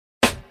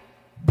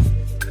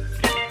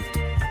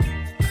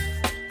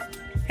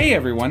Hey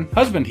everyone,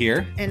 husband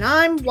here. And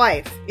I'm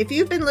wife. If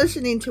you've been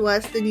listening to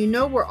us, then you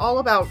know we're all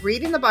about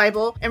reading the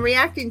Bible and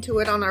reacting to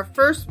it on our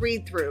first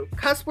read-through.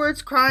 Cuss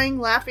words, crying,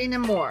 laughing,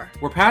 and more.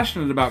 We're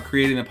passionate about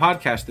creating a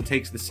podcast that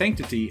takes the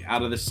sanctity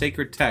out of the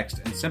sacred text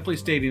and simply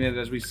stating it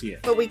as we see it.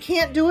 But we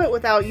can't do it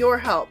without your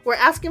help. We're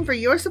asking for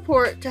your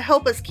support to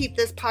help us keep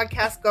this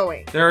podcast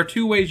going. There are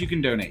two ways you can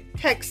donate.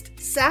 Text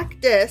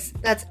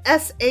SACDIS, that's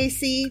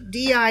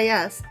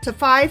SACDIS, to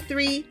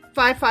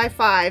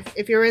 53555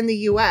 if you're in the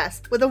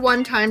U.S. with a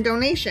one-time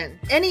donation.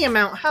 Any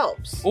amount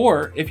helps.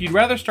 Or, if you'd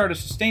rather start a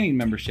sustaining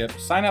membership,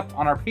 sign up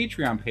on our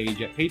Patreon page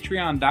at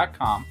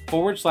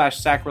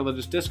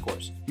patreon.com/sacrilegious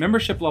discourse.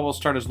 Membership levels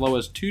start as low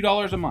as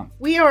 $2 a month.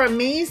 We are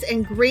amazed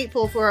and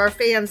grateful for our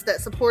fans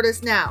that support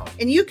us now,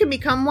 and you can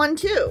become one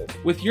too.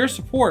 With your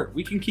support,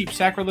 we can keep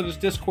Sacrilegious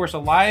Discourse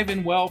alive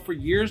and well for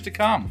years to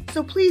come.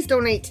 So please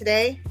donate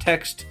today.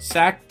 Text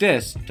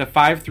SACDIS to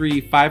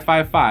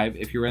 53555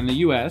 if you're in the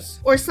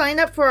U.S. Or sign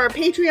up for our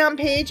Patreon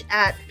page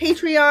at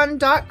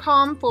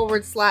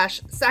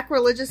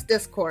patreon.com/sacrilegious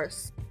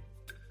discourse.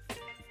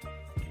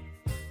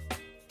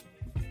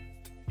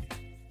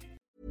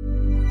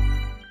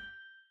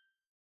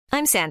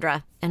 I'm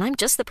Sandra, and I'm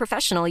just the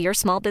professional your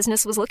small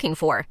business was looking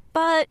for.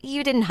 But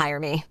you didn't hire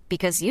me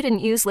because you didn't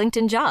use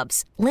LinkedIn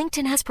Jobs.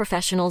 LinkedIn has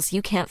professionals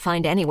you can't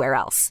find anywhere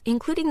else,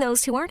 including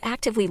those who aren't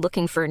actively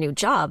looking for a new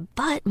job,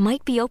 but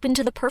might be open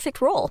to the perfect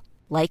role,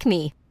 like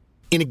me.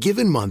 In a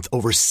given month,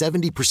 over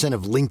 70%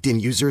 of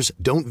LinkedIn users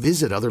don't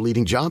visit other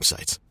leading job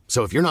sites.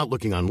 So if you're not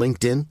looking on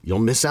LinkedIn, you'll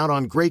miss out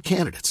on great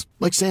candidates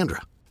like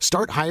Sandra.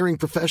 Start hiring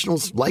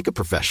professionals like a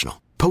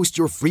professional. Post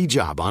your free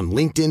job on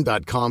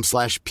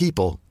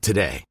linkedin.com/people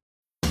today.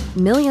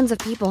 Millions of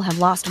people have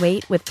lost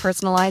weight with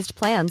personalized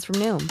plans from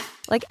Noom.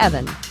 Like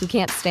Evan, who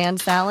can't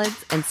stand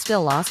salads and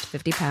still lost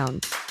 50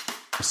 pounds.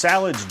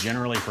 Salads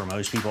generally for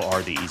most people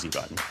are the easy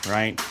button,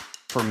 right?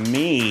 For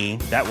me,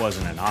 that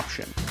wasn't an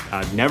option.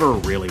 I never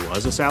really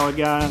was a salad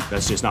guy.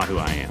 That's just not who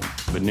I am.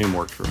 But Noom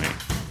worked for me.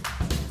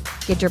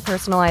 Get your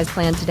personalized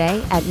plan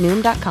today at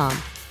Noom.com.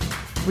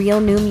 Real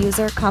Noom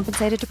user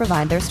compensated to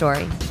provide their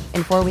story.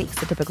 In 4 weeks,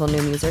 the typical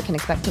Noom user can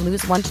expect to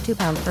lose 1 to 2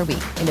 pounds per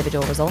week.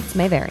 Individual results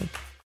may vary.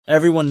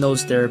 Everyone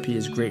knows therapy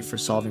is great for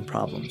solving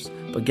problems,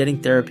 but getting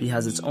therapy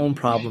has its own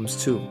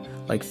problems too,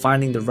 like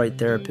finding the right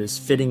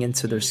therapist, fitting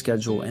into their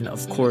schedule, and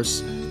of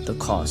course, the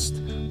cost.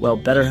 Well,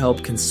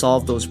 BetterHelp can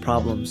solve those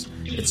problems.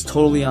 It's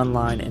totally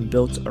online and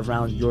built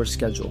around your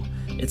schedule.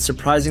 It's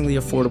surprisingly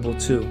affordable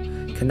too.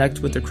 Connect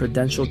with a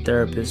credentialed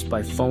therapist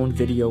by phone,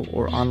 video,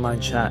 or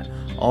online chat,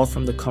 all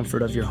from the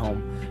comfort of your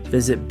home.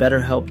 Visit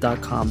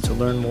BetterHelp.com to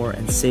learn more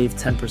and save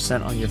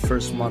 10% on your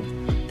first month.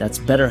 That's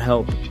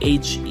BetterHelp,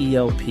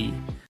 H-E-L-P.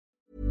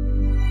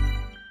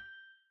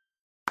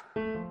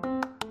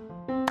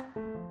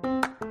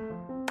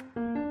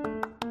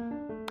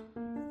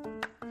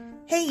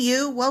 Hey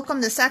you,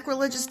 welcome to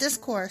Sacrilegious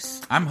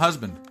Discourse. I'm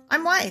husband.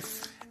 I'm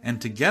wife.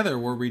 And together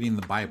we're reading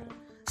the Bible.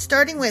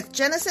 Starting with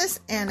Genesis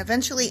and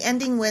eventually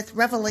ending with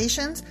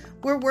Revelations,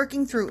 we're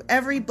working through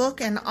every book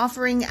and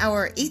offering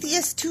our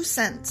atheist 2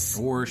 cents.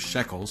 Or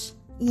shekels.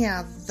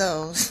 Yeah,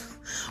 those.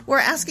 We're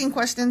asking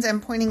questions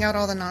and pointing out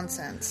all the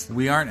nonsense.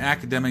 We aren't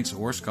academics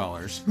or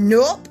scholars.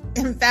 Nope.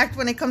 In fact,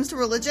 when it comes to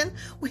religion,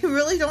 we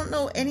really don't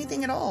know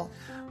anything at all.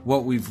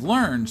 What we've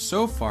learned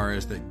so far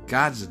is that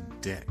God's a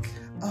dick.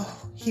 Oh,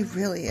 he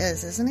really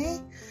is, isn't he?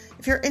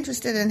 If you're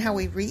interested in how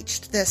we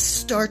reached this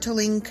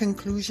startling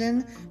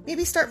conclusion,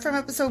 maybe start from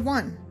episode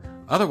 1.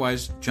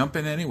 Otherwise, jump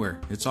in anywhere.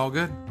 It's all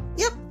good.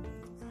 Yep.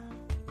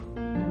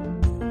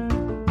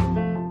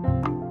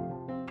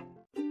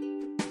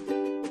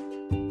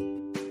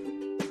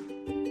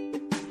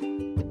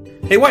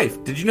 Hey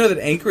wife, did you know that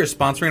Anchor is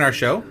sponsoring our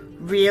show?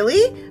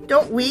 Really?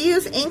 Don't we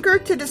use Anchor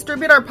to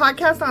distribute our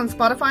podcast on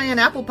Spotify and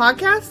Apple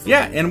Podcasts?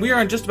 Yeah, and we are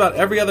on just about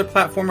every other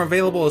platform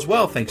available as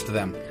well, thanks to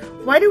them.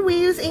 Why do we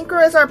use Anchor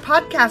as our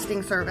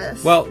podcasting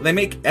service? Well, they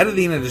make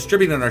editing and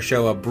distributing our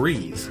show a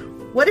breeze.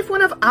 What if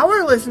one of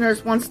our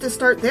listeners wants to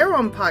start their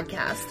own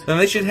podcast? Then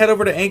they should head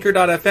over to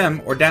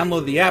Anchor.fm or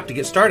download the app to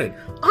get started.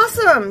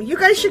 Awesome! You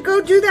guys should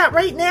go do that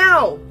right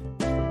now!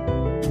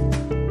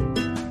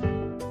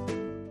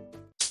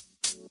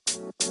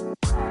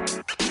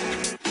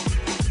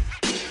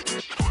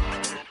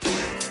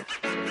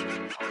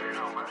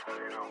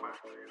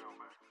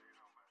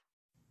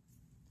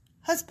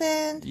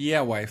 Husband.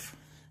 Yeah, wife.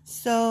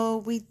 So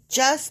we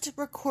just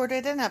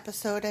recorded an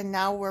episode and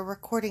now we're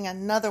recording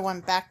another one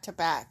back to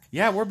back.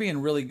 Yeah, we're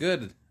being really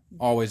good.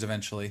 Always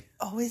eventually.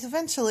 Always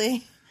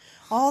eventually.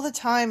 All the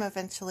time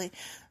eventually.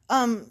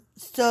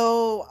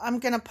 So I'm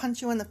going to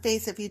punch you in the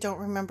face if you don't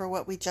remember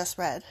what we just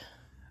read.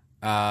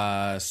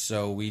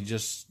 So we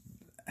just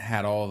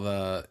had all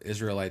the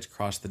Israelites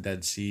cross the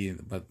Dead Sea,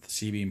 but the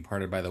sea being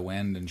parted by the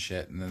wind and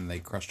shit, and then they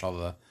crushed all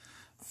the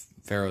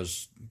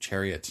Pharaoh's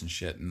chariots and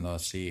shit in the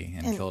sea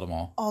and killed them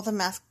all. All the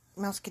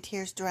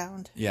Mouseketeers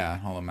drowned.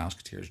 Yeah, all the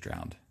Mouseketeers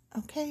drowned.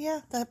 Okay,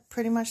 yeah, that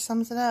pretty much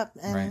sums it up.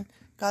 And right.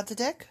 God's a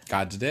dick?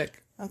 God's a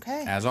dick.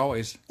 Okay. As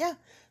always. Yeah.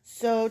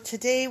 So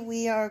today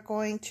we are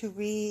going to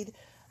read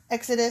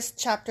Exodus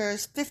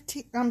chapters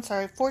 15 and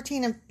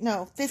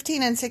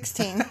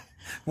 16.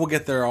 We'll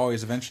get there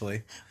always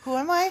eventually. Who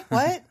am I?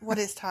 What? What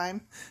is time?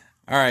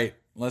 All right,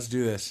 let's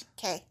do this.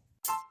 Okay.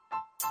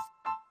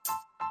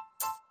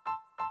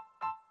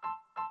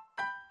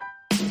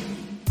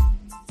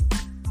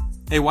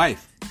 Hey,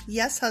 wife.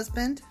 Yes,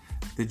 husband.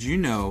 Did you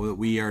know that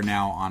we are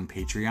now on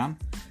Patreon?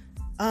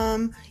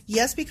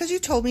 Yes, because you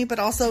told me, but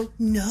also,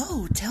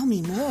 no, tell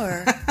me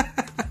more.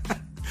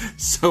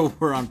 So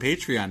we're on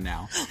Patreon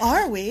now.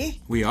 Are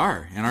we? We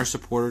are, and our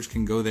supporters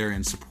can go there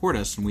and support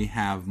us, and we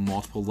have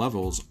multiple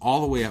levels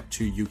all the way up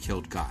to You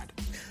Killed God.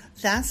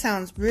 That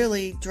sounds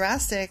really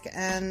drastic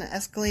and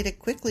escalated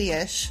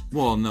quickly-ish.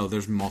 Well, no,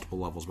 there's multiple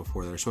levels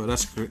before there, so it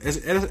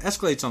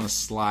escalates on a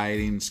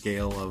sliding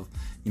scale of,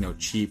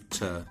 cheap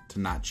to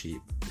not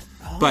cheap.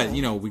 Oh. But,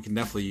 we can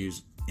definitely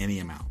use any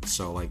amount,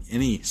 so,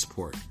 any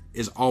support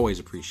is always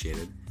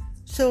appreciated.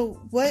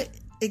 So, what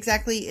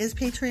exactly is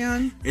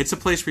Patreon? It's a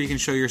place where you can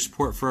show your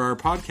support for our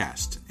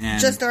podcast.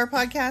 And just our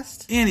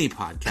podcast? Any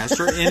podcast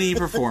or any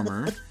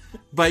performer.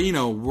 But,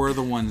 we're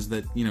the ones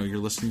that, you're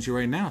listening to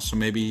right now. So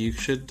maybe you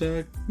should,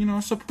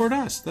 support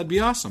us. That'd be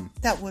awesome.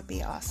 That would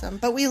be awesome.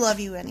 But we love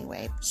you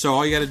anyway. So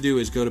all you got to do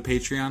is go to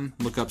Patreon,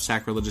 look up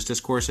Sacrilegious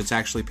Discourse. It's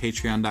actually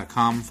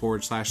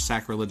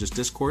patreon.com/sacrilegious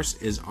discourse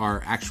is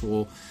our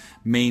actual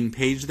main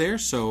page there.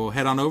 So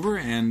head on over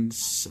and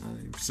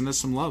send us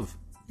some love.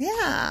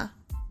 Yeah.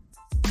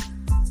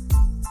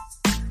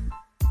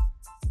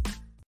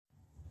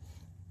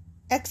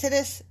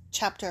 Exodus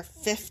chapter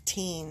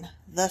 15,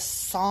 the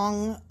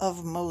Song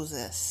of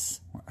Moses.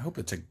 I hope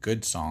it's a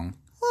good song.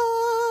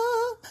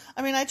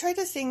 I tried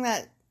to sing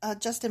that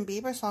Justin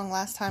Bieber song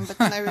last time, but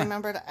then I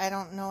remembered I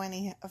don't know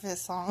any of his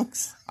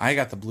songs. I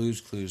got the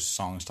Blues Clues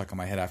song stuck in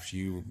my head after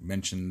you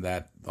mentioned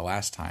that the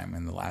last time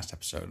in the last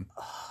episode.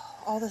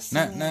 All the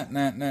singing.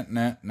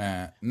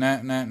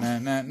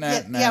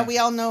 Yeah, we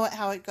all know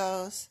how it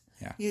goes.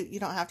 Yeah. You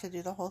don't have to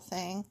do the whole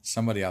thing.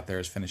 Somebody out there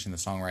is finishing the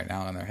song right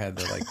now in their head.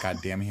 They're like, God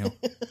damn you.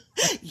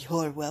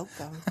 You're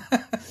welcome.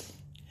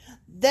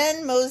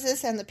 Then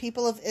Moses and the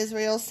people of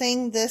Israel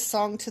sang this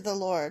song to the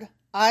Lord.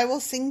 I will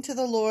sing to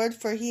the Lord,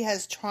 for he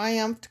has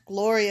triumphed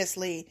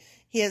gloriously.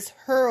 He has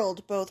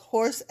hurled both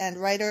horse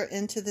and rider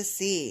into the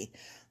sea.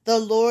 The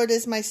Lord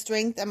is my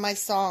strength and my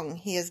song.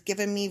 He has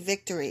given me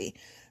victory.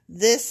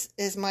 This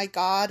is my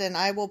God, and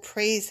I will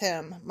praise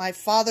him. My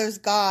father's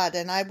God,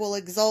 and I will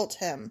exalt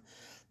him.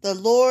 The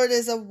Lord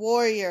is a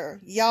warrior.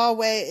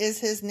 Yahweh is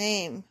his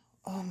name.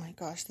 Oh my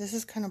gosh, this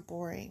is kind of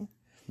boring.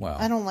 Wow.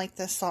 I don't like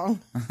this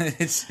song. I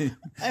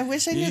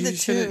wish I knew the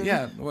tune.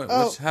 Yeah.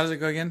 How does it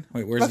go again?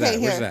 Wait, where's that?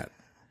 Here. Where's that?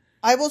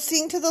 I will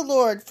sing to the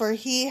Lord, for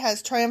he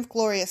has triumphed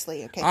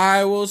gloriously. Okay.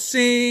 I will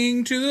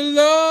sing to the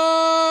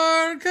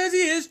Lord, because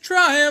he has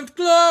triumphed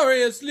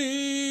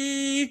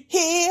gloriously.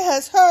 He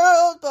has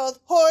hurled both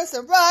horse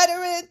and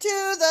rider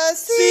into the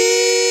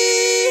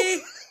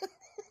sea.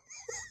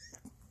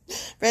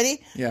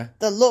 Ready? Yeah.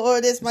 The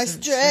Lord is my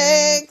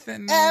strength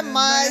and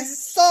my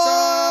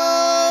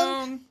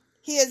song.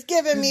 He has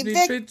given me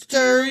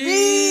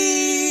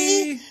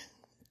victory.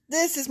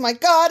 This is my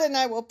God, and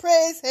I will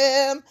praise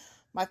him.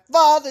 My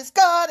father's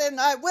God, and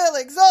I will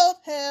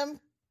exalt him.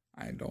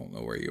 I don't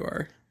know where you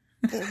are.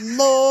 The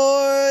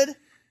Lord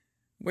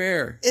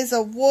where is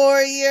a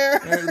warrior.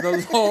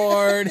 The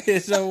Lord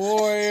is a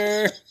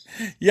warrior.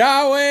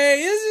 Yahweh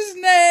is his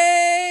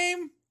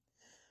name.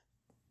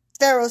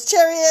 Pharaoh's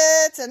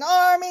chariots and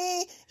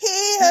army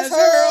he has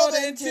hurled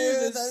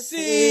into the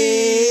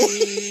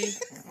sea.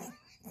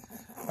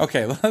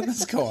 Okay,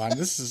 let's go on.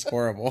 This is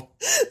horrible.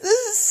 This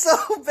is so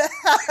bad.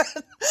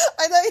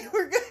 I thought you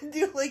were going to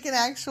do like an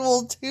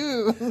actual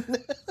tune.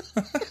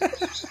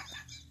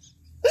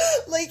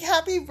 Like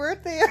Happy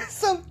Birthday or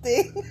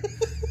something.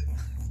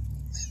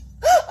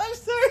 I'm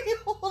sorry.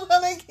 Hold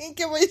on. I can't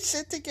get my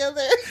shit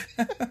together.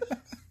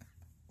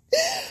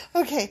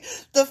 Okay.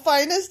 The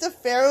finest of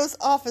Pharaoh's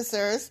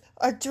officers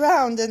are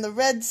drowned in the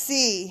Red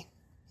Sea.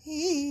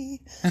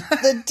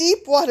 The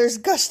deep waters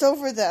gushed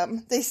over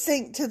them. They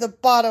sank to the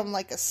bottom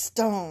like a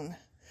stone.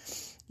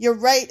 Your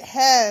right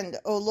hand,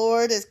 O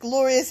Lord, is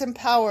glorious in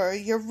power.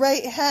 Your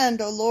right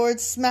hand, O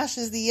Lord,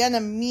 smashes the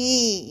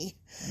enemy.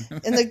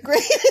 In the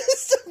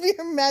greatness of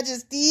your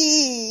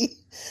majesty,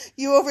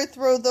 you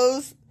overthrow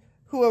those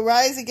who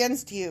arise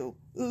against you.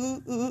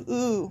 Ooh, ooh,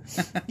 ooh.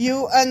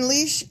 You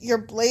unleash your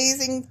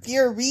blazing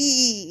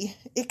fury.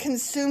 It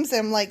consumes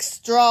them like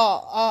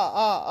straw. Ah,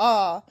 ah,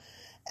 ah.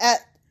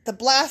 At the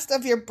blast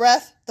of your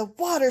breath, the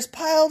waters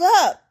piled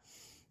up.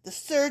 The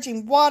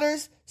surging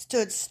waters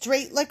stood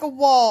straight like a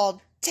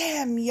wall.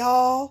 Damn,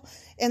 y'all.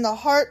 In the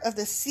heart of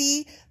the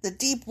sea, the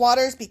deep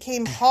waters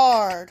became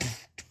hard.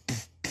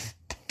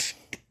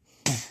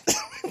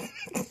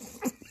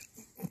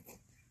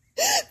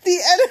 The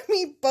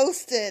enemy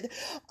boasted,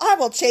 I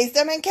will chase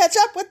them and catch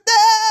up with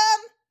them.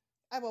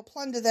 I will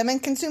plunder them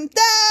and consume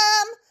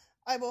them.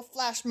 I will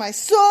flash my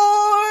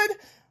sword.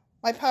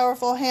 My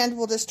powerful hand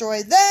will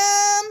destroy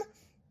them.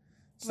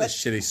 It's a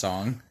shitty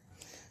song.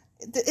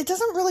 It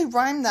doesn't really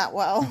rhyme that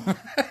well.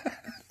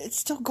 It's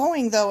still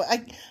going, though.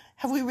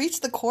 Have we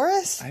reached the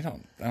chorus? I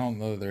don't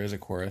know that there is a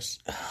chorus.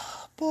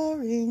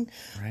 Boring.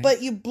 Right?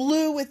 But you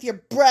blew with your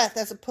breath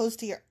as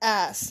opposed to your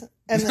ass.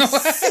 And the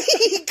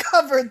sea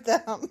covered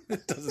them.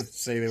 It doesn't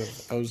say they were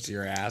opposed to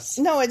your ass.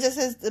 No, it just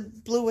says the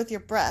blew with your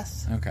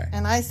breath. Okay.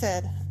 And I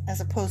said,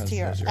 as opposed to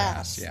your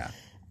ass. Yeah.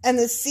 And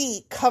the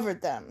sea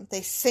covered them.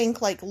 They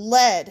sank like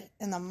lead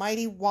in the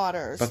mighty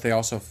waters. But they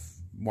also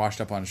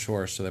washed up on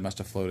shore, so they must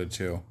have floated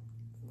too.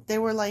 They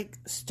were like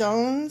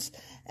stones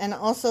and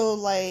also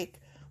like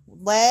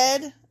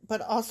lead,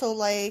 but also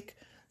like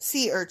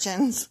sea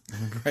urchins.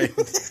 Right.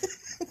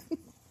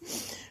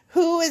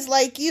 Who is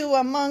like you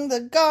among the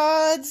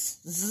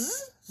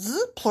gods?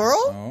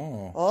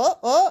 Plural?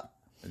 Oh.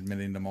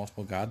 Admitting to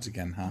multiple gods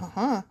again,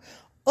 huh?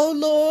 O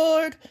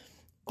Lord,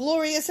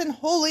 glorious in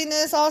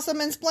holiness,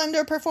 awesome in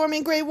splendor,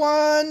 performing great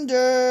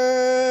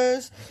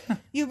wonders.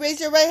 You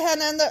raised your right hand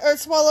and the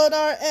earth swallowed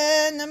our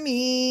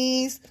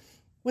enemies.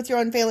 With your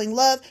unfailing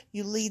love,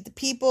 you lead the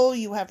people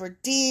you have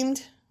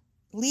redeemed.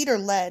 Lead or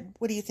led?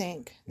 What do you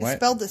think? It's What?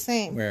 spelled the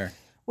same. Where?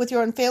 With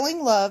your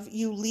unfailing love,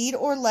 you lead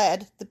or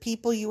led the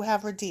people you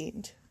have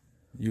redeemed.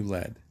 You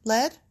led.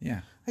 Led?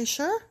 Yeah. Are you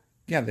sure?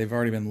 Yeah, they've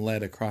already been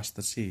led across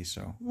the sea,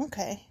 so.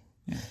 Okay.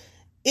 Yeah.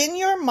 In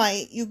your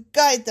might, you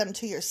guide them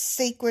to your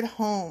sacred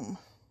home.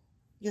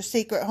 Your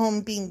sacred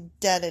home being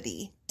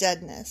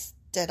deadness,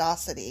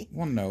 deadosity.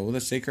 Well, no,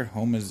 the sacred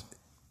home is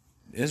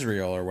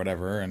Israel or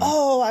whatever. And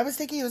Oh, I was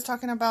thinking he was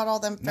talking about all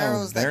them no,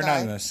 pharaohs they're that not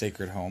died. in a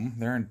sacred home.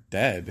 They're in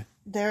dead.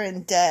 They're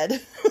in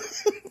dead.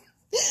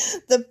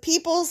 The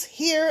peoples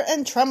hear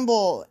and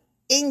tremble.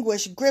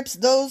 Anguish grips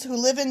those who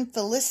live in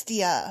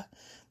Philistia.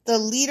 The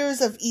leaders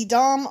of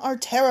Edom are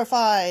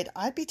terrified.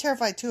 I'd be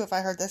terrified too if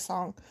I heard this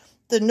song.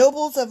 The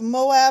nobles of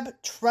Moab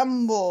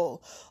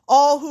tremble.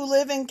 All who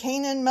live in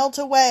Canaan melt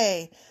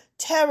away.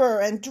 Terror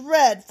and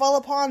dread fall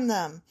upon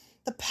them.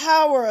 The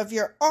power of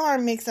your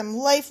arm makes them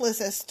lifeless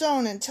as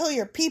stone until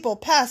your people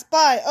pass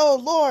by, O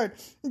Lord,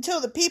 until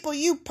the people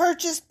you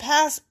purchased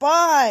pass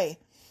by.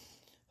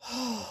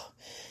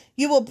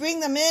 You will bring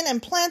them in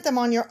and plant them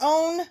on your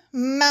own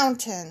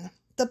mountain,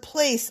 the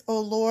place, O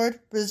Lord,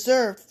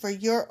 reserved for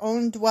your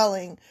own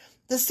dwelling,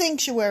 the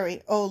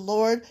sanctuary, O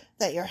Lord,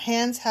 that your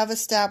hands have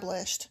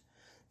established.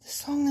 The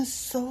song is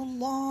so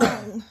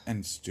long.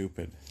 And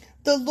stupid.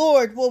 The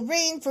Lord will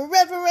reign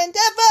forever and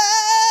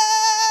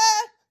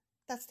ever.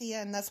 That's the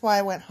end. That's why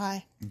I went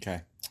high.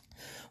 Okay.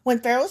 When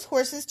Pharaoh's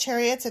horses,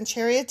 chariots, and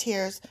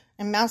charioteers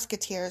and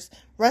musketeers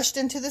rushed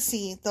into the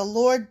sea, the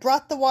Lord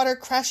brought the water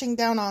crashing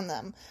down on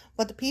them.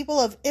 But the people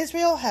of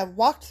Israel had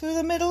walked through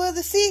the middle of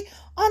the sea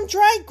on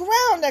dry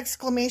ground!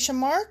 Exclamation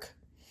mark.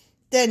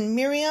 Then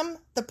Miriam,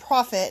 the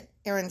prophet,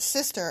 Aaron's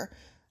sister,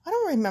 I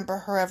don't remember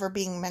her ever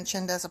being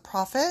mentioned as a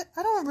prophet.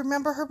 I don't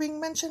remember her being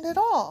mentioned at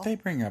all. They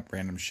bring up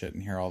random shit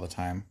in here all the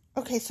time.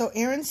 Okay, so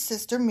Aaron's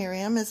sister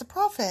Miriam is a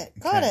prophet.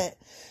 Got Okay. it.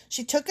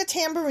 She took a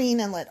tambourine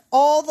and led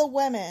all the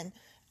women.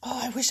 Oh,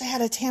 I wish I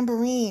had a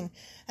tambourine.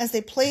 As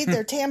they played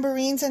their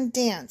tambourines and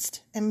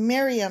danced. And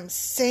Miriam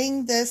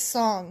sang this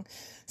song.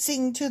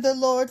 Sing to the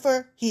Lord,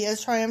 for he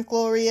has triumphed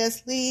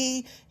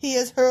gloriously. He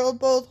has hurled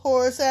both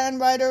horse and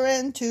rider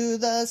into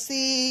the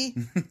sea.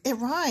 It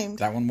rhymed.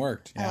 That one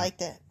worked. Yeah. I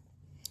liked it.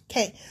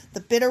 Okay,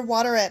 the bitter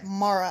water at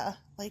Mara.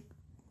 Like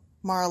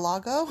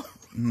Mar-a-Lago?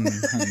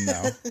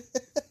 No.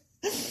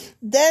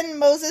 Then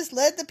Moses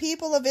led the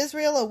people of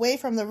Israel away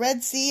from the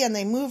Red Sea, and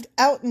they moved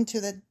out into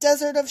the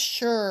desert of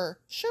Shur.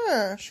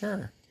 Sure.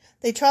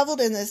 They traveled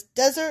in this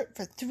desert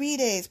for 3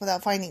 days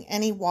without finding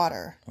any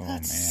water. Oh,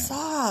 That man.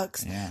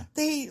 sucks. Yeah.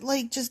 They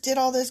just did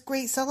all this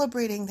great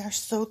celebrating. They're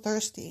so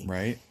thirsty.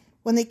 Right?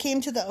 When they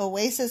came to the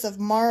oasis of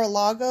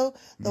Mar-a-Lago,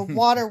 the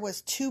water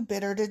was too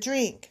bitter to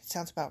drink.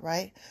 Sounds about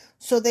right.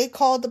 So they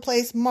called the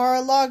place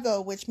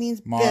Mar-a-Lago, which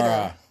means bitter.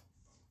 Mara.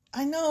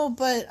 I know,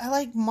 but I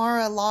like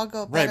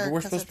Mar-a-Lago Right, better. but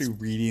we're 'cause supposed to be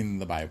reading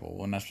the Bible.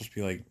 We're not supposed to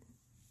be like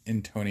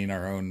intoning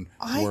our own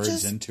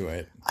words into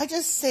it. I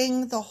just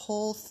sang the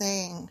whole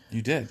thing.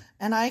 You did.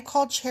 And I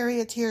called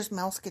charioteers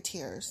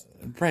musketeers.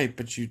 Right,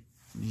 but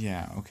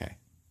yeah, okay.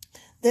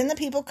 Then the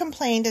people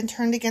complained and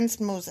turned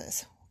against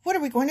Moses. What are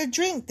we going to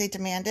drink? They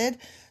demanded.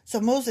 So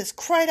Moses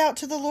cried out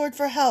to the Lord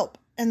for help,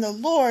 and the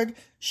Lord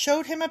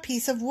showed him a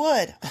piece of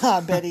wood. I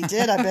bet he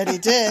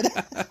did.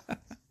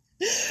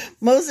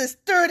 Moses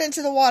threw it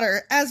into the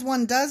water, as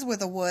one does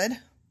with a wood.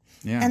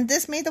 Yeah. And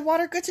this made the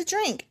water good to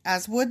drink,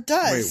 as wood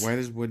does. Wait, why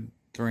does wood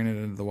throwing it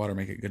into the water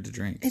make it good to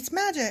drink? It's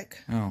magic.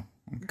 Oh.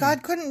 Okay.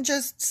 God couldn't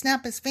just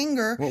snap his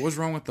finger. What was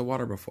wrong with the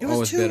water before? It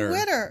was it's too bitter.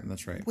 bitter.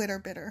 That's right. Bitter.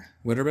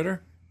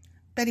 Bitter?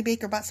 Betty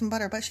Baker bought some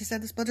butter, but she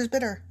said this butter's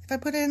bitter. If I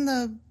put it in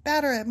the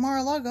batter at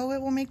Mar-a-Lago,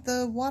 it will make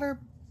the water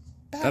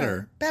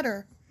better.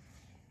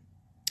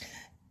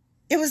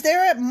 It was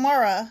there at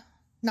Mara,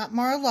 not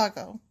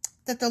Mar-a-Lago,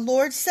 that the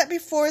Lord set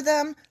before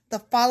them the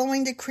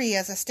following decree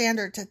as a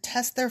standard to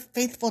test their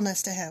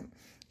faithfulness to him.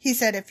 He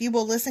said, if you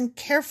will listen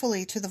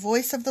carefully to the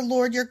voice of the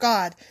Lord your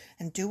God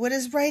and do what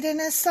is right in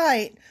his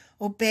sight,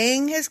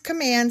 obeying his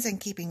commands and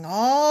keeping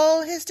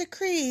all his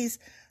decrees,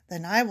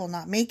 then I will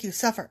not make you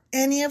suffer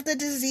any of the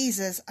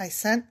diseases I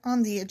sent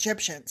on the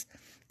Egyptians.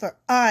 for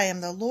I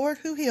am the Lord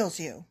who heals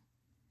you.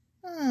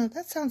 Oh,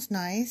 that sounds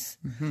nice.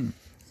 Mm-hmm.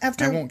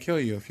 After I won't kill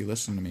you if you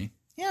listen to me.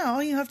 Yeah,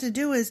 all you have to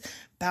do is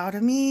bow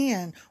to me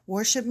and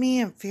worship me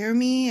and fear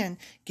me and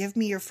give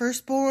me your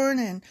firstborn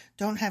and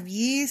don't have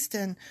yeast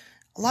and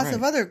lots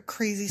of other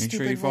crazy, Make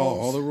stupid sure you follow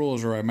rules. all the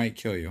rules or I might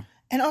kill you.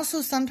 And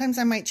also sometimes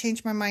I might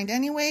change my mind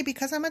anyway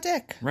because I'm a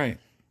dick. Right.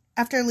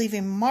 After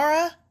leaving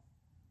Mara,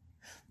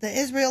 the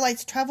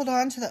Israelites traveled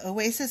on to the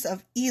oasis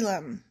of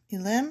Elim,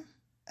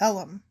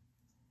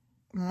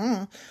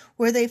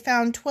 where they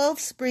found 12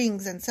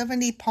 springs and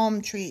 70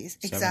 palm trees.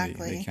 70,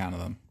 Exactly. they counted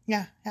them.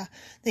 Yeah.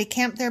 They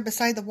camped there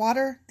beside the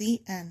water.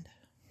 The end.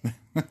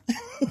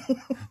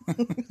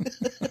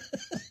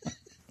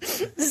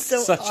 This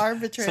is so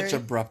arbitrary. Such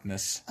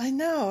abruptness. I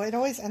know. It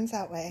always ends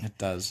that way. It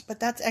does. But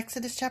that's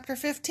Exodus chapter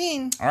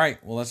 15. All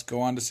right. Well, let's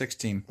go on to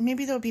 16.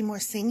 Maybe there'll be more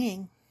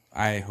singing.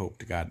 I hope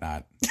to God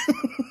not.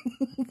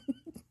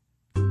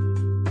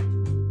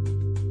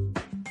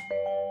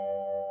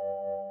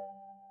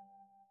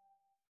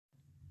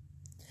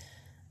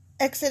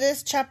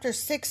 Exodus chapter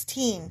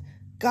 16.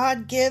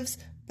 God gives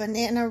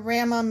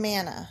Bananarama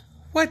manna.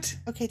 What?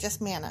 Okay,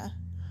 just manna.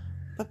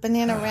 But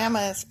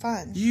Bananarama is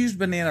fun. You use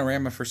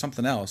Bananarama for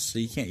something else, so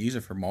you can't use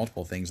it for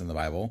multiple things in the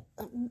Bible.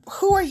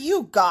 Who are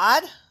you,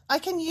 God? I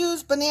can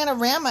use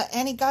Bananarama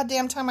any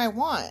goddamn time I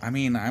want. I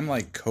mean, I'm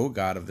like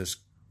co-god of this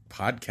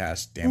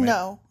podcast, damn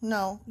it.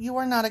 No, you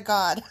are not a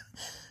god.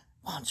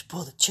 Why don't you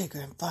pull the trigger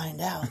and find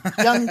out?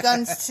 Young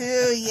Guns 2,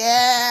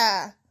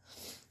 yeah.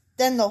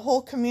 Then the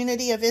whole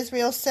community of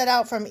Israel set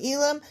out from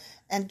Elim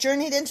and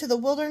journeyed into the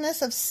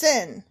wilderness of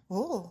Sin.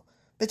 Ooh.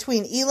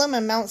 Between Elim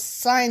and Mount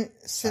Sinai.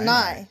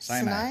 You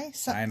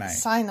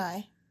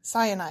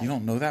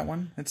don't know that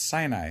one? It's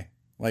Sinai.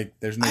 Like,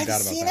 there's no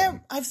doubt about that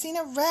one. I've seen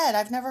it read.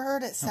 I've never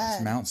heard it said. No,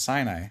 it's Mount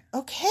Sinai.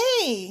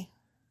 Okay.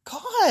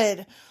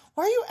 God.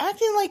 Why are you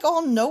acting like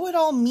all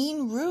know-it-all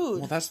mean rude?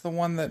 Well, that's the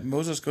one that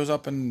Moses goes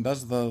up and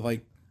does the,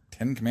 like,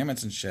 10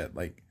 Commandments and shit.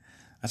 Like,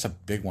 that's a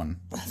big one.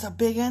 That's a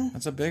big one?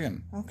 That's a big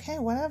one. Okay,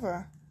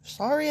 whatever.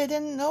 Sorry I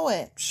didn't know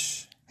it.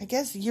 Psh. I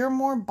guess you're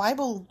more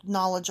Bible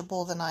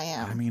knowledgeable than I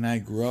am. I mean, I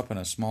grew up in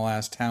a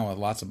small-ass town with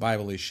lots of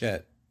Bible-y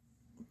shit.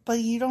 But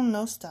you don't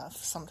know stuff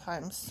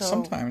sometimes. So...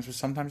 Sometimes, but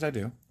sometimes I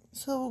do.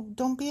 So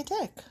don't be a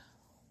dick.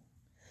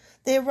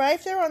 They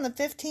arrived there on the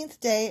 15th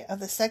day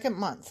of the second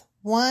month,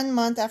 1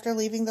 month after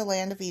leaving the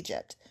land of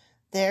Egypt.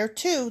 There,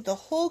 too, the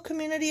whole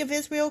community of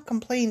Israel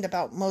complained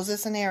about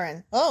Moses and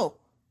Aaron. Oh.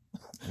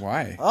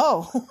 Why?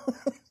 Oh.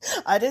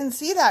 I didn't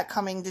see that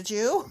coming, did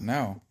you?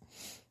 No.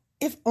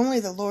 If only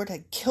the Lord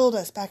had killed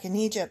us back in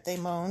Egypt, they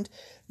moaned.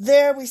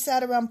 There we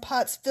sat around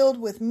pots filled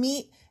with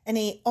meat and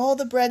ate all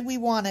the bread we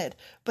wanted.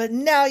 But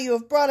now you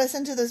have brought us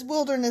into this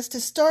wilderness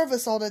to starve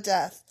us all to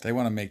death. They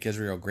want to make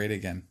Israel great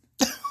again.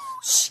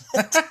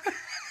 Shit.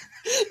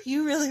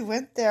 You really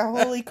went there.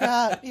 Holy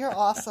crap. You're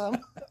awesome.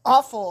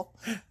 Awful.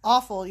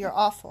 Awful. You're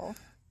awful.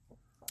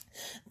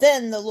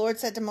 Then the Lord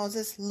said to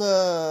Moses,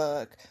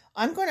 look,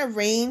 I'm going to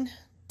rain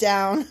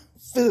down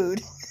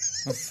food.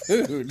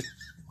 Food?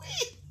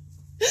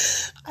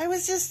 I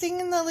was just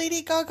singing the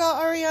Lady Gaga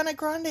Ariana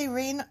Grande,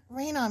 Rain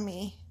on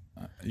Me.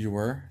 You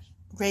were?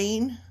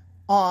 Rain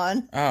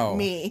on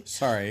me.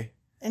 Sorry.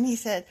 And he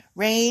said,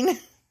 rain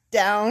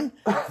down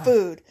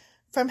food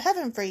from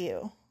heaven for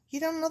you. You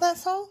don't know that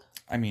song?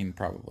 I mean,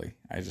 probably.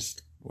 I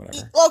just,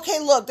 whatever. Okay,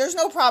 look, there's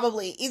no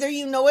probably. Either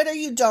you know it or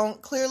you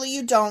don't. Clearly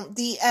you don't.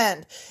 The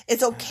end.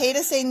 It's okay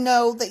to say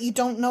no that you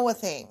don't know a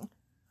thing.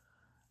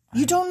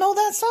 You don't know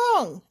that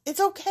song. It's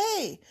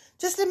okay.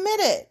 Just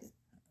admit it.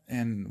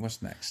 And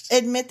what's next?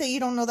 Admit that you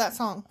don't know that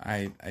song.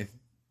 I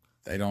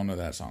don't know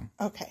that song.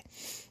 Okay.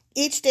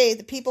 Each day,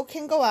 the people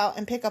can go out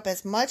and pick up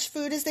as much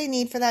food as they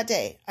need for that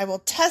day. I will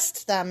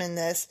test them in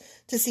this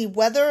to see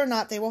whether or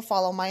not they will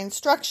follow my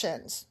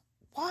instructions.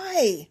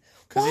 Why?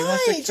 Because he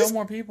wants to kill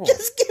more people.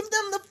 Just give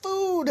them the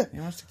food. He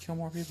wants to kill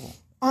more people.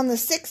 On the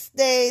 6th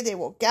day, they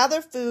will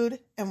gather food,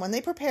 and when they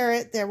prepare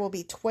it, there will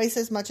be twice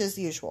as much as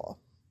usual.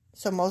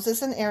 So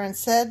Moses and Aaron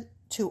said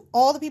to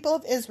all the people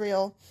of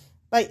Israel,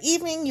 by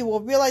evening you will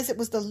realize it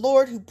was the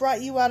Lord who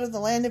brought you out of the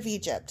land of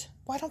Egypt.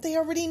 Why don't they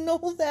already know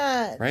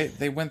that? Right?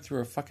 They went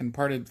through a fucking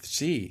parted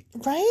sea.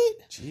 Right?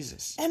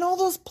 Jesus. And all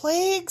those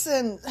plagues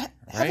and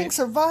having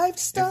survived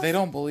stuff. If they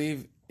don't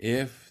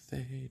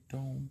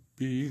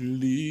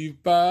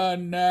believe by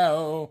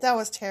now. That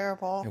was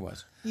terrible. It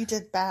was. You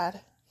did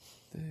bad.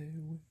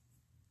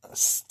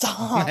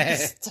 Stop.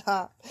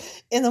 Stop.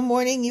 In the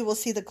morning you will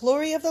see the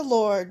glory of the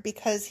Lord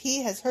because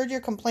he has heard your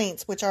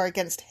complaints, which are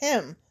against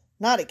him,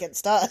 not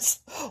against us.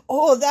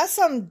 Oh, that's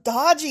some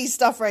dodgy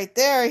stuff right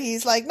there.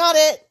 He's like, not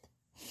it.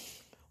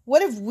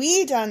 What have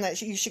we done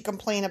that you should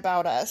complain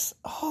about us?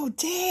 Oh,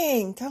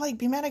 dang. They're like,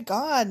 be mad at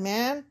God,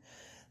 man.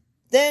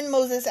 Then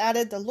Moses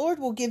added, the Lord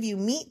will give you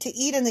meat to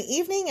eat in the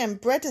evening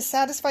and bread to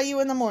satisfy you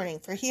in the morning,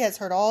 for he has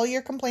heard all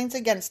your complaints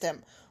against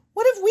him.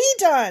 What have we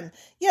done?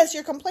 Yes,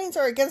 your complaints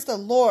are against the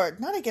Lord,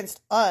 not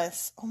against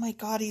us. Oh my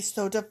God, he's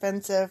so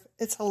defensive.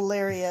 It's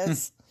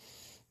hilarious.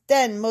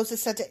 Then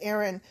Moses said to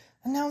Aaron,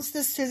 Announce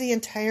this to the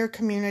entire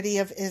community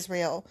of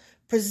Israel.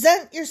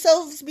 Present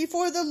yourselves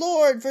before the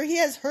Lord, for he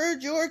has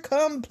heard your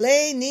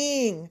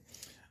complaining.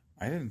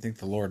 I didn't think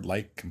the Lord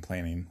liked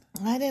complaining.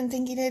 I didn't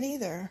think he did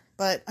either.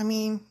 But, I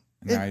mean...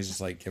 Now he's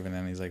just like giving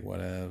in. He's like,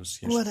 whatevs.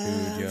 Here's What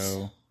food,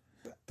 yo.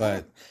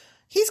 But...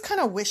 He's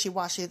kind of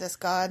wishy-washy, this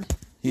God.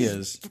 He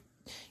is.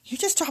 You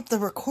just dropped the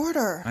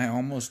recorder. I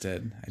almost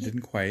did. I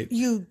didn't quite.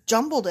 You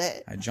jumbled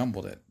it. I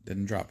jumbled it.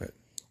 Didn't drop it.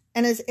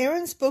 And as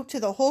Aaron spoke to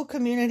the whole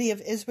community of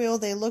Israel,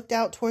 they looked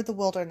out toward the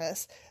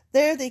wilderness.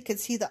 There they could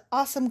see the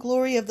awesome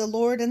glory of the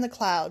Lord in the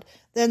cloud.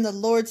 Then the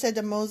Lord said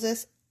to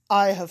Moses,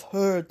 I have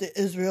heard the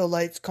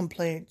Israelites'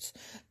 complaints.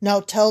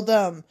 Now tell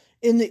them,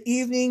 in the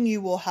evening you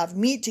will have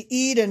meat to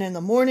eat, and in the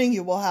morning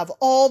you will have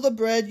all the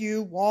bread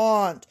you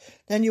want.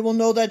 Then you will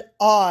know that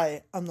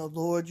I am the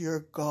Lord your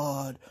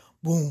God.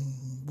 Boom,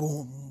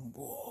 boom,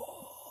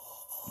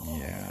 boom.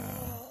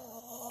 Yeah.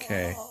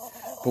 Okay.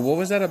 But what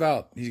was that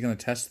about? He's going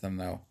to test them,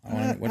 though.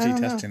 What's he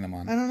testing them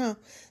on? I don't know.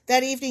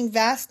 That evening,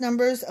 vast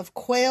numbers of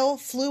quail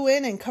flew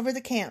in and covered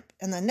the camp.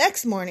 And the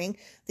next morning,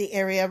 the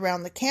area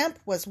around the camp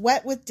was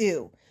wet with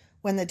dew.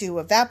 When the dew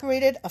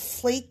evaporated, a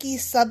flaky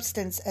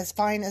substance as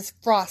fine as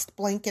frost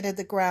blanketed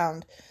the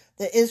ground.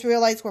 The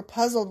Israelites were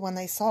puzzled when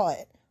they saw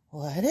it.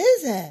 What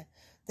is it?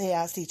 They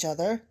asked each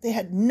other. They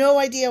had no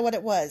idea what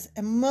it was.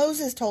 And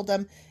Moses told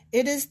them,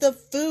 it is the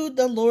food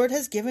the Lord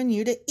has given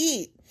you to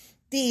eat.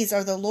 These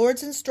are the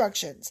Lord's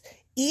instructions.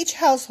 Each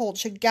household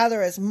should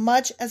gather as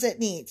much as it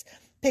needs.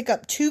 Pick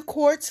up 2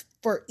 quarts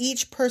for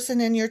each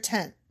person in your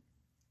tent.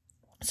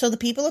 So the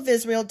people of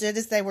Israel did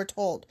as they were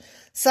told.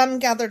 Some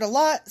gathered a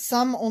lot,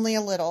 some only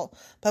a little.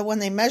 But when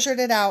they measured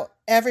it out,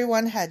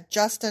 everyone had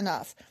just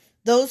enough.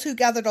 Those who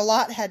gathered a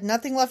lot had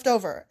nothing left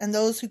over, and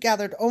those who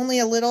gathered only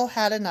a little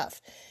had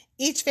enough.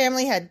 Each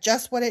family had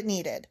just what it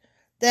needed.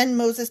 Then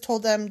Moses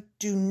told them,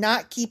 do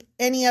not keep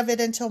any of it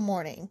until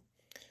morning.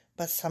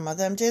 But some of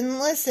them didn't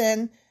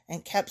listen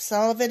and kept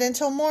some of it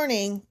until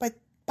morning. But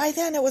by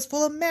then it was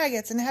full of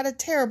maggots and had a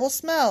terrible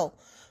smell.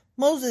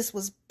 Moses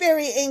was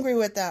very angry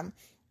with them.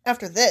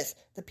 After this,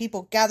 the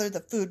people gathered the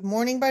food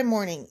morning by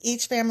morning,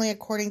 each family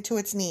according to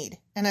its need.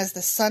 And as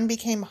the sun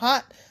became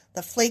hot,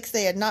 the flakes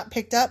they had not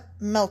picked up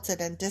melted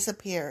and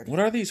disappeared. What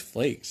are these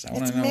flakes? I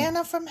want to know. It's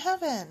manna from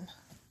heaven.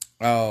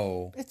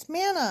 Oh. It's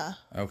manna.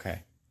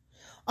 Okay.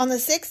 On the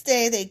 6th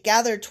day, they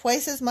gathered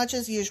twice as much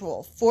as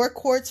usual, 4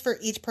 quarts for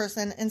each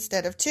person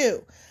instead of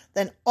 2.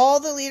 Then all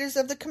the leaders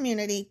of the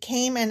community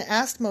came and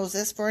asked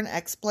Moses for an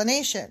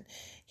explanation.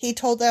 He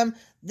told them,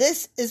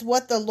 this is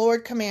what the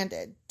Lord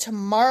commanded.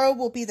 Tomorrow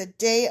will be the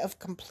day of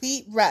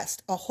complete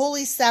rest, a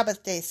holy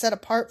Sabbath day set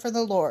apart for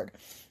the Lord.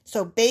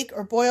 So bake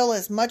or boil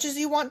as much as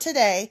you want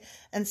today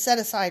and set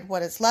aside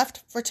what is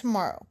left for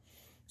tomorrow.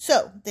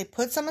 So they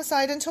put some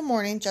aside until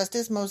morning, just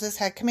as Moses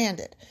had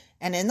commanded.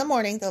 And in the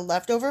morning, the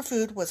leftover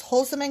food was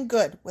wholesome and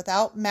good,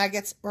 without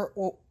maggots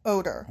or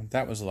odor.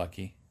 That was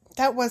lucky.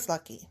 That was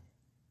lucky.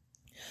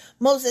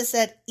 Moses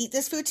said, eat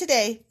this food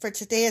today, for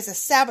today is a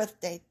Sabbath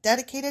day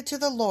dedicated to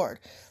the Lord.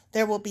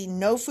 There will be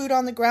no food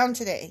on the ground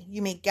today.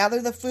 You may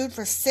gather the food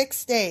for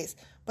 6 days,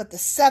 but the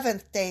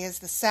 7th day is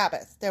the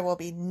Sabbath. There will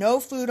be no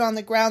food on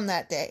the ground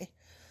that day.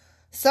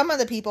 Some of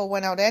the people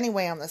went out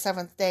anyway on the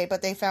 7th day,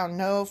 but they found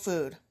no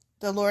food.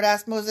 The Lord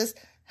asked Moses,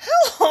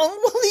 how long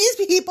will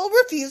these people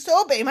refuse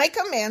to obey my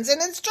commands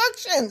and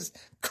instructions?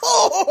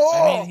 Cool!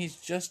 I mean, he's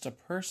just a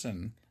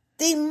person.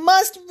 They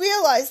must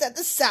realize that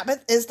the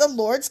Sabbath is the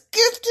Lord's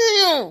gift to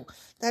you.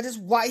 That is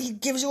why he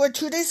gives you a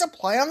 2-day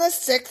supply on the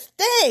 6th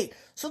day,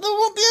 so there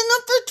will be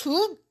enough for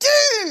 2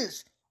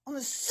 days. On the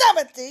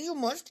 7th day, you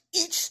must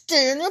each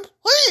stay in your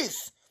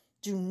place.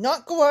 Do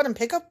not go out and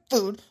pick up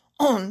food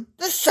on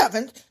the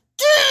 7th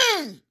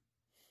day.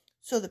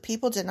 So the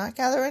people did not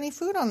gather any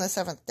food on the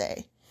 7th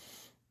day.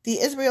 The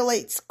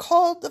Israelites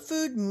called the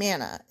food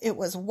manna. It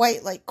was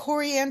white like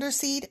coriander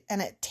seed,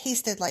 and it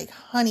tasted like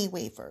honey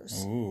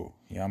wafers. Ooh,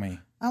 yummy.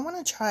 I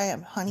want to try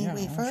a honey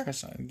wafer. Try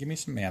some. Give me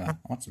some manna.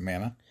 I want some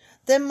manna.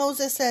 Then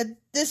Moses said,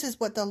 this is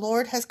what the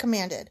Lord has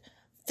commanded.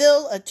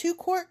 Fill a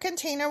 2-quart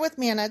container with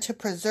manna to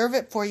preserve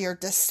it for your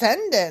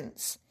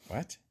descendants.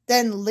 What?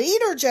 Then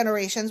later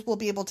generations will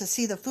be able to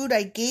see the food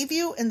I gave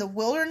you in the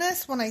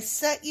wilderness when I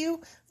set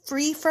you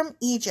free from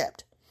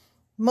Egypt.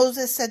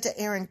 Moses said to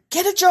Aaron,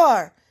 get a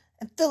jar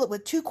and fill it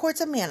with 2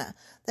 quarts of manna.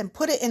 Then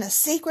put it in a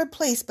sacred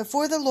place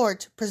before the Lord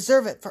to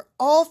preserve it for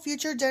all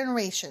future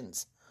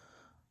generations.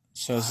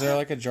 So is there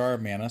like a jar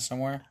of manna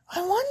somewhere?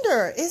 I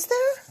wonder, is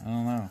there? I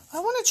don't know. I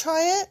want to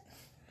try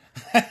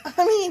it.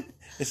 I mean...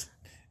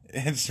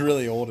 It's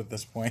really old at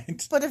this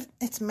point. But if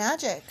it's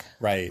magic.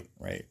 Right.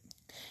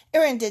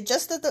 Aaron did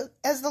just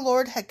as the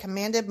Lord had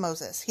commanded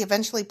Moses. He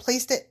eventually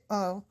placed it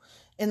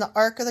in the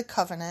Ark of the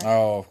Covenant.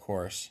 Oh, of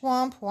course.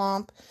 Womp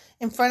womp.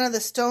 In front of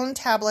the stone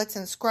tablets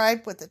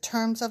inscribed with the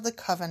terms of the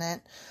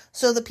covenant.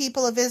 So the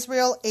people of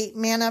Israel ate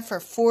manna for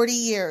 40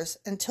 years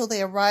until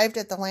they arrived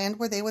at the land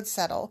where they would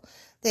settle.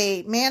 They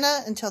ate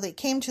manna until they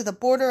came to the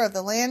border of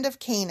the land of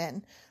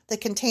Canaan. The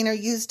container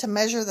used to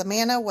measure the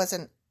manna was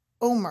an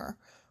omer,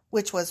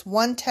 which was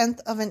 1/10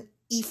 of an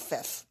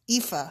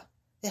ephah.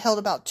 It held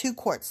about 2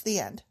 quarts. The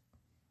end.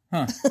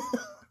 Huh. So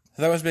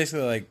that was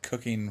basically like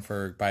cooking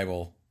for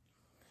Bible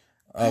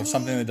of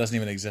something that doesn't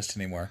even exist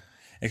anymore.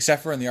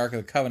 Except for in the Ark of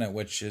the Covenant,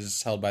 which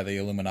is held by the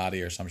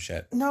Illuminati or some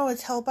shit. No,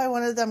 it's held by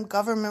one of them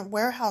government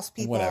warehouse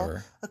people.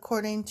 Whatever.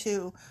 According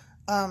to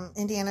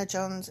Indiana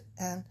Jones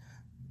and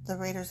the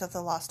Raiders of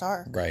the Lost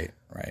Ark. Right.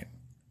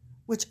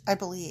 Which I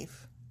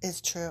believe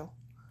is true.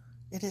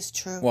 It is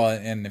true. Well,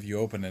 and if you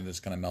open it, it's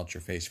going to melt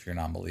your face if you're a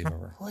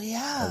non-believer. Well,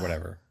 yeah. Or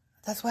whatever.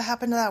 That's what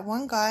happened to that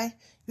one guy.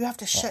 You have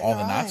to shut your eyes.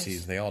 All the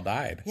Nazis, they all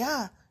died.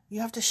 Yeah.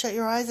 You have to shut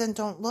your eyes and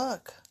don't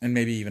look. And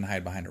maybe even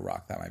hide behind a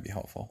rock. That might be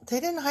helpful. They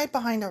didn't hide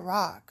behind a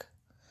rock.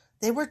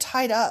 They were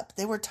tied up.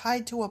 They were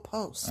tied to a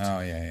post.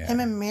 Oh, yeah. Him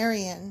and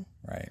Marion.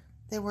 Right.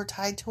 They were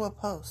tied to a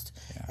post.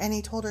 Yeah. And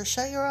he told her,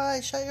 shut your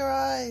eyes, shut your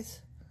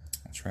eyes.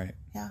 That's right.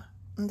 Yeah.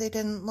 And they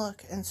didn't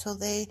look. And so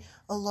they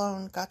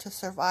alone got to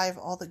survive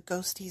all the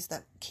ghosties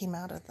that came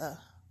out of the...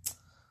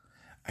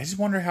 I just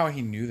wonder how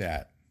he knew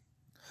that.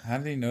 How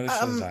did he notice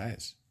those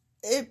eyes?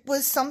 It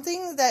was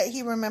something that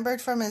he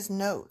remembered from his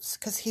notes.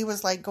 Because he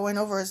was like going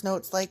over his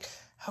notes like,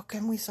 how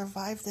can we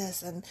survive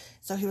this? And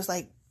so he was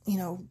like,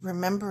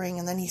 remembering.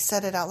 And then he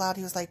said it out loud.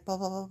 He was like, blah,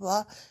 blah, blah,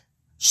 blah.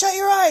 Shut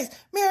your eyes.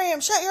 Miriam,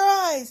 shut your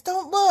eyes.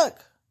 Don't look.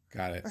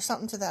 Got it. Or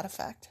something to that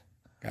effect.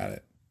 Got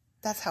it.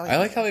 That's how I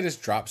like how they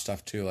just drop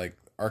stuff too, like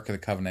Ark of the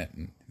Covenant.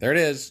 And there it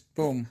is.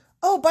 Boom.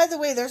 Oh, by the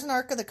way, there's an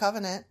Ark of the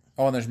Covenant.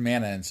 Oh, and there's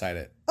manna inside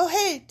it. Oh,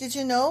 hey, did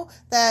you know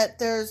that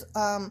there's,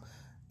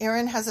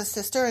 Aaron has a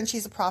sister and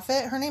she's a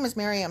prophet? Her name is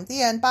Miriam.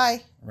 The end.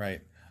 Bye. Right.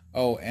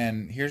 Oh,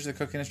 and here's the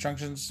cooking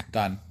instructions.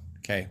 Done.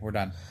 Okay, we're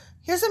done.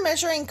 Here's a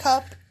measuring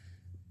cup.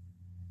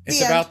 It's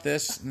about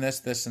this, and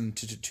this, and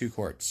 2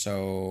 quarts.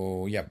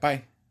 So, yeah,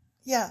 bye.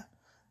 Yeah.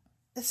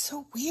 It's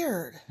so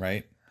weird.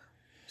 Right?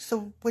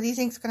 So, what do you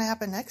think is going to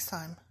happen next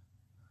time?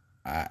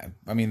 I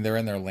mean, they're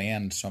in their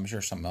land, so I'm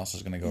sure something else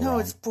is going to go wrong. No,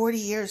 it's 40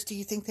 years. Do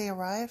you think they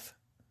arrive?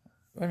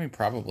 I mean,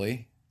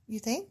 probably. You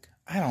think?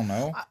 I don't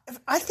know.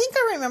 I think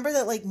I remember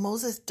that, like,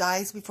 Moses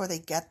dies before they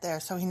get there,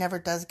 so he never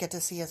does get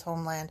to see his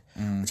homeland,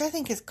 which I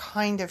think is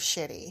kind of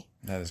shitty.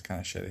 That is kind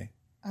of shitty.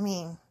 I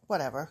mean,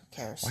 whatever. Who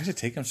cares? Why does it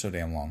take them so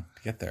damn long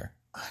to get there?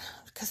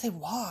 Because they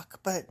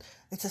walk, but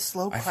it's a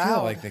slow crowd. I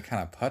feel like they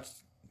kind of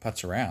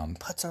putz around.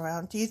 Putz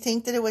around. Do you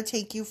think that it would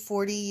take you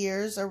 40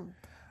 years or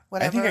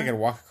whatever? I think I could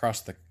walk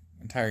across the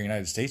entire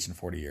United States in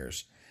 40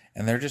 years.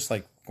 And they're just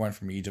like going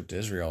from Egypt to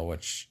Israel,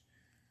 which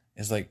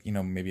is like,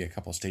 maybe a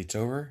couple states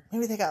over.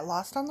 Maybe they got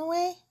lost on the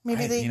way?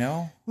 Maybe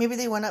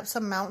they went up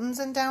some mountains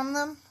and down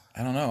them?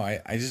 I don't know.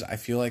 I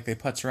feel like they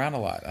putz around a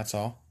lot. That's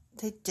all.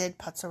 They did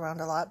putz around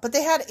a lot. But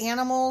they had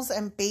animals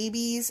and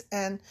babies,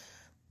 and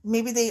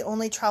maybe they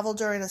only traveled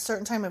during a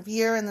certain time of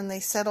year, and then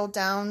they settled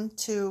down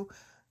to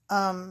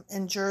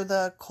endure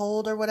the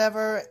cold or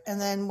whatever.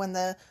 And then when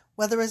the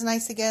weather is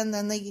nice again,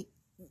 then they,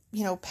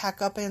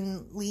 pack up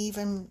and leave,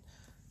 and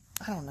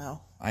I don't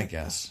know. I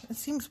guess. It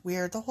seems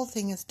weird. The whole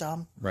thing is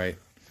dumb. Right.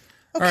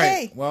 Okay. All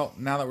right. Well,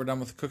 now that we're done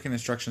with the cooking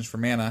instructions for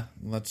manna,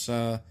 let's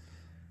go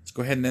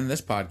ahead and end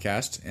this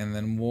podcast, and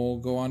then we'll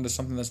go on to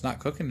something that's not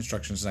cooking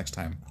instructions next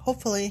time.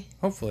 Hopefully.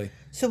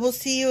 So we'll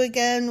see you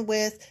again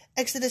with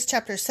Exodus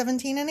chapters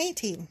 17 and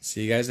 18.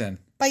 See you guys then.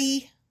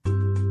 Bye.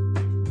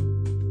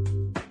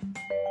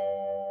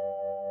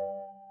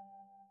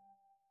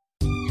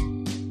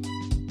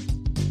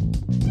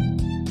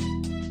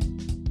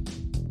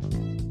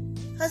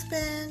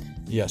 Husband.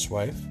 Yes,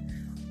 wife.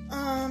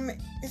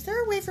 Is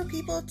there a way for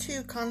people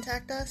to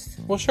contact us?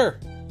 Well, sure.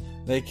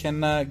 They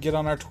can get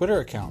on our Twitter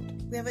account.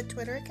 We have a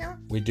Twitter account?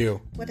 We do.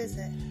 What is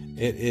it?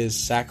 It is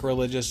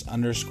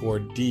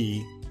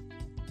sacrilegious_D.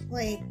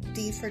 Like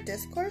D for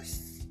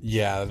discourse?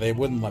 Yeah, they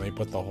wouldn't let me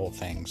put the whole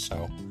thing,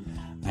 so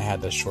I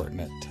had to shorten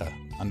it to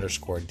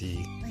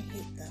 _D. I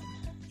hate them.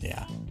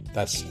 Yeah,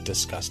 that's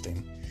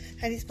disgusting.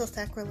 How do you spell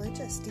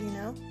sacrilegious? Do you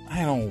know?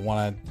 I don't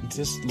want to.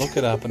 Just look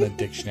it up in a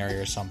dictionary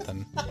or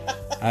something.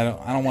 I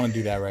don't want to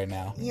do that right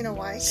now. You know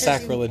why?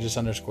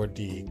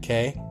 Sacrilegious_D.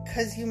 Okay?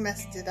 Because you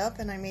messed it up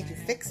and I made you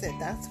fix it.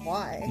 That's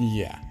why.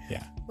 Yeah.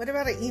 What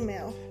about an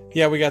email?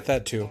 Yeah, we got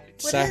that too.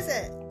 What is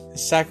it?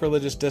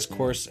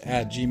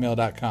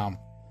 sacrilegiousdiscourse@gmail.com.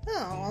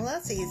 Oh, well,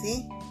 that's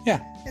easy.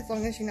 Yeah. As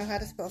long as you know how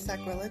to spell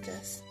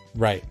sacrilegious.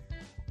 Right.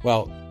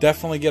 Well,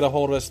 definitely get a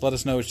hold of us. Let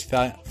us know what you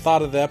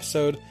thought of the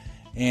episode.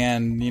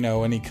 And,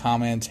 any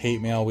comments,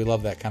 hate mail. We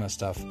love that kind of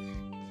stuff.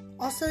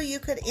 Also, you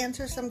could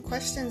answer some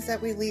questions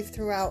that we leave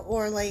throughout,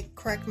 or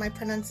correct my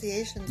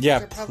pronunciations. Yeah,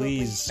 which are probably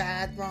please.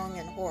 Bad, wrong,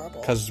 and horrible.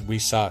 Because we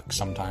suck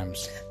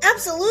sometimes.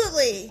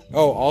 Absolutely.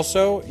 Oh,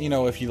 also,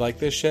 if you like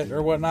this shit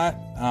or whatnot,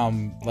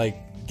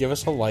 give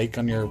us a like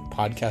on your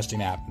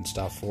podcasting app and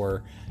stuff,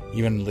 or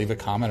even leave a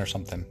comment or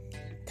something.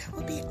 That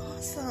would be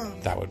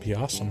awesome. That would be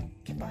awesome.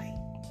 Goodbye.